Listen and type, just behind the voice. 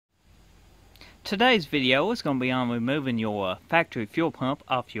Today's video is going to be on removing your factory fuel pump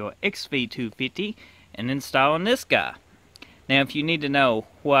off your XV250 and installing this guy. Now if you need to know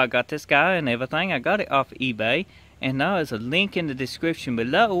where I got this guy and everything, I got it off eBay, and there is a link in the description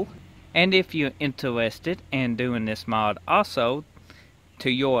below. And if you're interested in doing this mod also to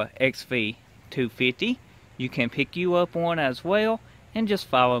your XV250, you can pick you up one as well and just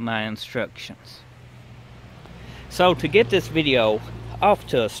follow my instructions. So to get this video off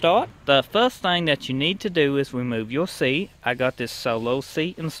to a start, the first thing that you need to do is remove your seat. I got this solo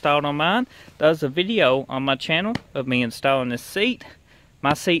seat installed on mine. There's a video on my channel of me installing this seat.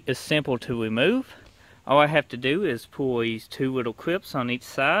 My seat is simple to remove. All I have to do is pull these two little clips on each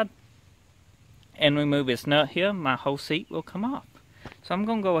side and remove this nut here. My whole seat will come off. So I'm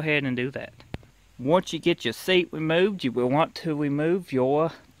going to go ahead and do that. Once you get your seat removed, you will want to remove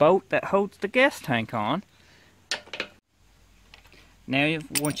your bolt that holds the gas tank on. Now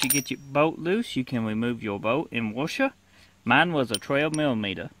once you get your bolt loose, you can remove your bolt and washer. Mine was a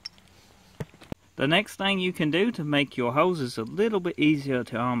 12mm. The next thing you can do to make your hoses a little bit easier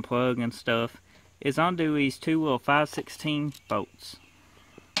to unplug and stuff is undo these two little 5/16 bolts.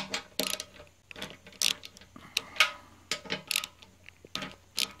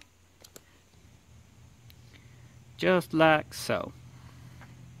 Just like so.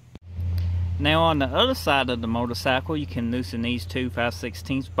 Now on the other side of the motorcycle, you can loosen these two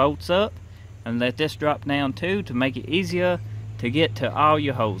 5/16 bolts up and let this drop down too to make it easier to get to all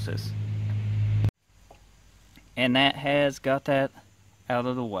your hoses. And that has got that out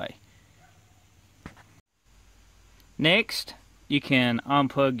of the way. Next, you can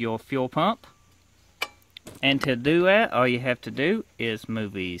unplug your fuel pump. And to do that, all you have to do is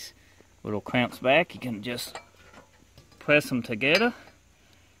move these little clamps back. You can just press them together,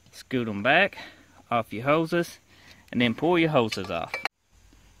 scoot them back off your hoses, and then pull your hoses off.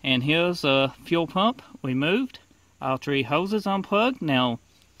 And here's a fuel pump removed. All three hoses unplugged. Now,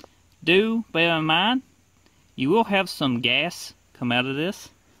 do bear in mind, you will have some gas come out of this.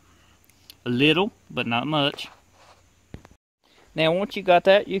 A little, but not much. Now once you got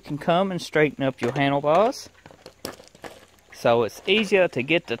that, you can come and straighten up your handlebars, so it's easier to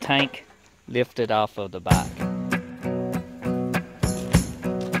get the tank lifted off of the bike.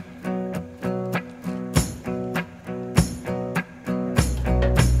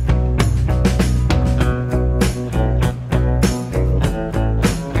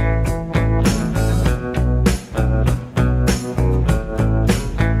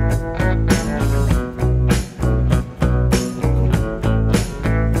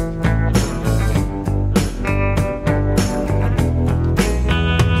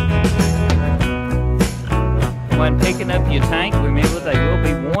 When picking up your tank, remember there will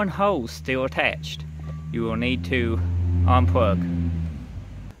be one hose still attached. You will need to unplug.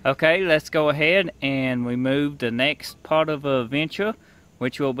 Okay, let's go ahead and remove the next part of a venture,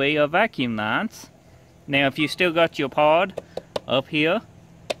 which will be a vacuum lines. Now if you still got your pod up here,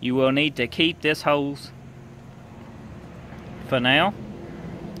 you will need to keep this hose for now.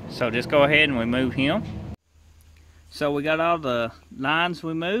 So just go ahead and remove him. So we got all the lines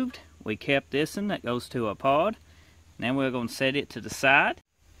removed. We kept this one that goes to a pod. Now we're going to set it to the side.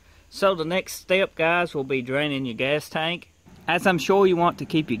 So the next step, guys, will be draining your gas tank. As I'm sure you want to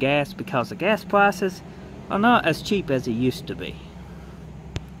keep your gas because the gas prices are not as cheap as it used to be.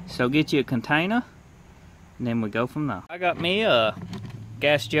 So get you a container, and then we go from there. I got me a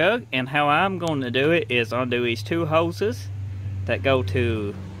gas jug, and how I'm going to do it is undo these two hoses that go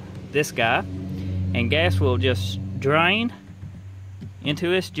to this guy, and gas will just drain into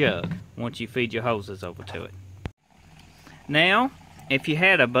this jug once you feed your hoses over to it. Now, if you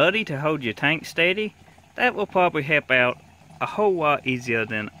had a buddy to hold your tank steady, that will probably help out a whole lot easier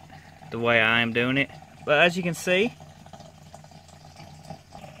than the way I am doing it. But as you can see,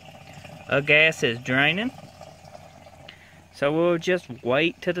 our gas is draining. So we'll just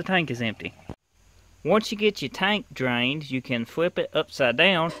wait till the tank is empty. Once you get your tank drained, you can flip it upside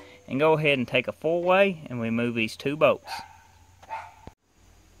down and go ahead and take a 4-way and remove these two bolts.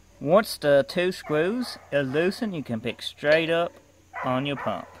 Once the two screws are loosened, you can pick straight up on your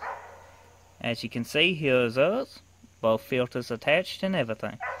pump. As you can see, here's us, both filters attached and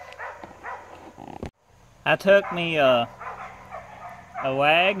everything. I took me a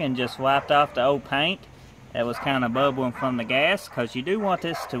rag and just wiped off the old paint that was kind of bubbling from the gas, because you do want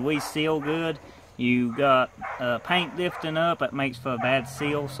this to reseal good. You got paint lifting up, it makes for a bad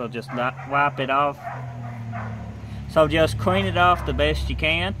seal, so just wipe it off. So just clean it off the best you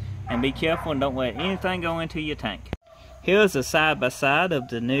can. And be careful and don't let anything go into your tank. Here's a side-by-side of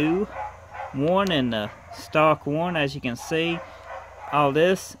the new one and the stock one. As you can see, all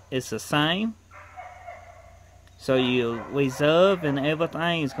this is the same. So your reserve and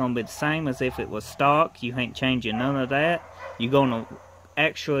everything is going to be the same as if it was stock. You ain't changing none of that. You're going to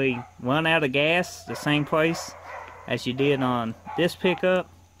actually run out of gas the same place as you did on this pickup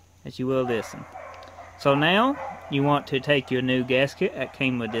as you will this one. So now you want to take your new gasket that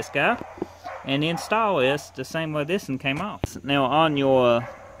came with this guy and install this the same way this one came off. Now on your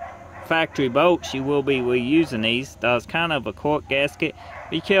factory bolts you will be reusing these. That's kind of a cork gasket.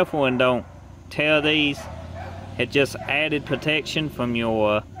 Be careful and don't tear these. It just added protection from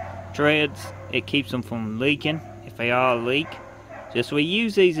your threads. It keeps them from leaking if they all leak. Just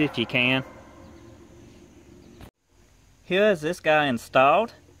reuse these if you can. Here is this guy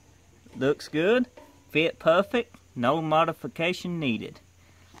installed. Looks good, fit perfect, no modification needed.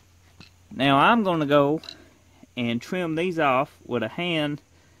 Now I'm going to go and trim these off with a hand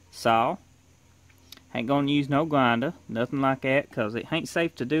saw. Ain't going to use no grinder, nothing like that, because it ain't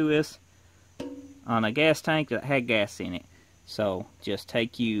safe to do this on a gas tank that had gas in it. So just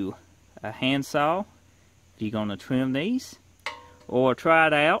take you a hand saw if you're going to trim these, or try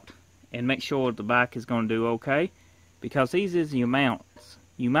it out and make sure the bike is going to do okay, because these is your mounts.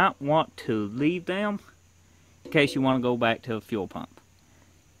 You might want to leave them in case you want to go back to a fuel pump.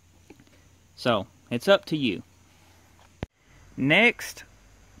 So, it's up to you. Next,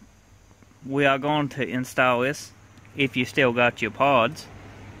 we are going to install this, if you still got your pods,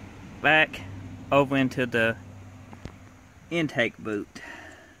 back over into the intake boot.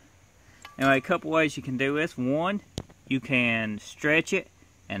 Now, a couple ways you can do this. One, you can stretch it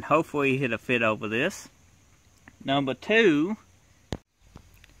and hopefully it'll fit over this. Number two,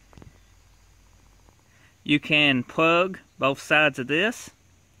 you can plug both sides of this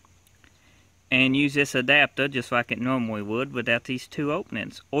and use this adapter just like it normally would without these two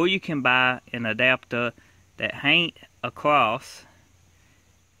openings. Or you can buy an adapter that ain't across.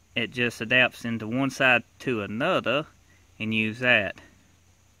 It just adapts into one side to another and use that.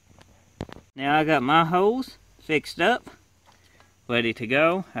 Now I got my hose fixed up, ready to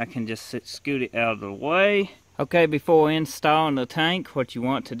go. I can just scoot it out of the way. Okay, before installing the tank, what you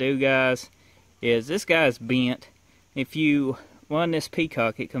want to do, guys, is this guy's bent. If you run this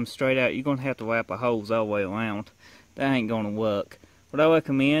Petcock, it comes straight out. You're going to have to wrap a hose all the way around. That ain't going to work. What I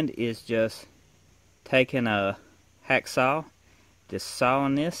recommend is just taking a hacksaw, just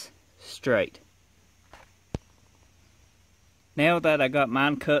sawing this straight. Now that I got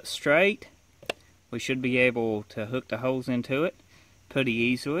mine cut straight, we should be able to hook the hose into it pretty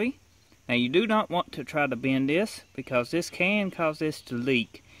easily. Now you do not want to try to bend this, because this can cause this to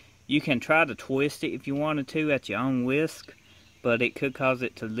leak. You can try to twist it if you wanted to at your own risk, but it could cause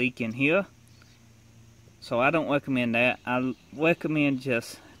it to leak in here. So I don't recommend that. I recommend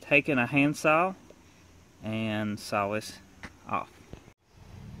just taking a handsaw and saw this off.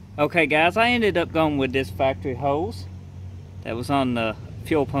 Okay guys, I ended up going with this factory hose that was on the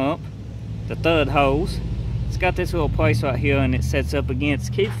fuel pump, the third hose. It's got this little place right here and it sets up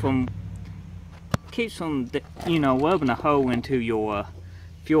against, keeps from you know, rubbing a hole into your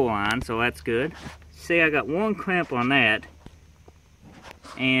fuel line, so that's good. See, I got one clamp on that,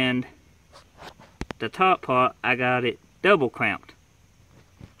 and the top part I got it double clamped.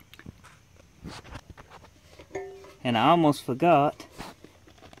 And I almost forgot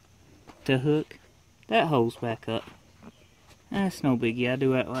to hook that hose back up. That's no biggie, I'll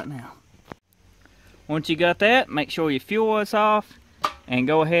do that right now. Once you got that, make sure your fuel is off and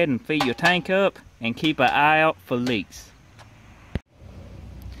go ahead and fill your tank up and keep an eye out for leaks.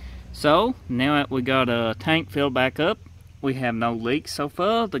 So now that we got a tank filled back up, we have no leaks so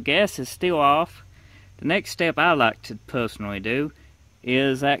far. The gas is still off. The next step I like to personally do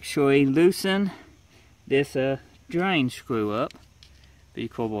is actually loosen this drain screw up, the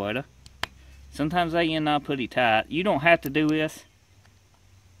carburetor. Sometimes they end up pretty tight. You don't have to do this,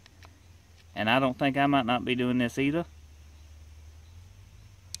 and I don't think I might not be doing this either.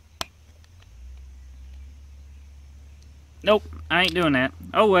 Nope, I ain't doing that.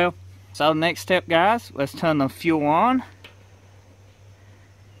 Oh well. So next step, guys, let's turn the fuel on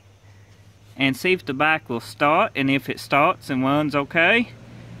and see if the bike will start. And if it starts and runs okay,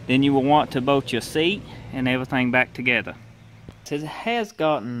 then you will want to bolt your seat and everything back together. So it has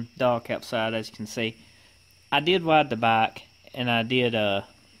gotten dark outside, as you can see. I did ride the bike and I did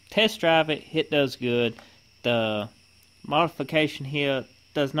test drive it. It does good. The modification here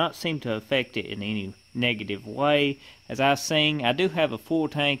does not seem to affect it in any negative way. As I've seen, I do have a full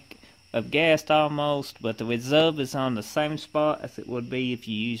tank of gas almost, but the reserve is on the same spot as it would be if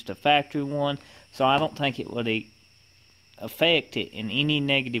you used a factory one, so I don't think it would affect it in any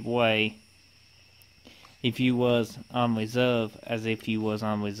negative way if you was on reserve as if you was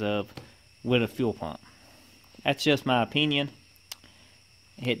on reserve with a fuel pump. That's just my opinion.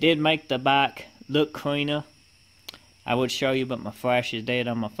 It did make the bike look cleaner. I would show you, but my flash is dead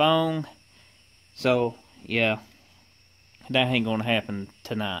on my phone. So, yeah, that ain't gonna happen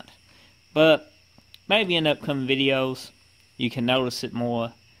tonight. But maybe in upcoming videos, you can notice it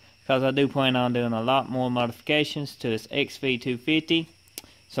more, because I do plan on doing a lot more modifications to this XV250.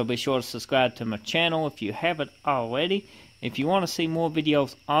 So be sure to subscribe to my channel if you haven't already. If you want to see more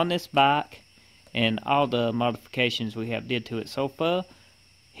videos on this bike and all the modifications we have did to it so far,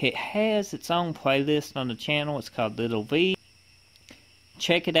 it has its own playlist on the channel. It's called Little V.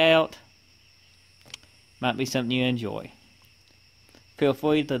 Check it out. Might be something you enjoy. Feel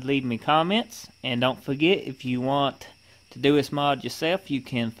free to leave me comments. And don't forget, if you want to do this mod yourself, you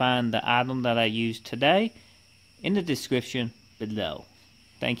can find the item that I used today in the description below.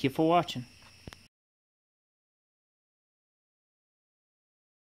 Thank you for watching.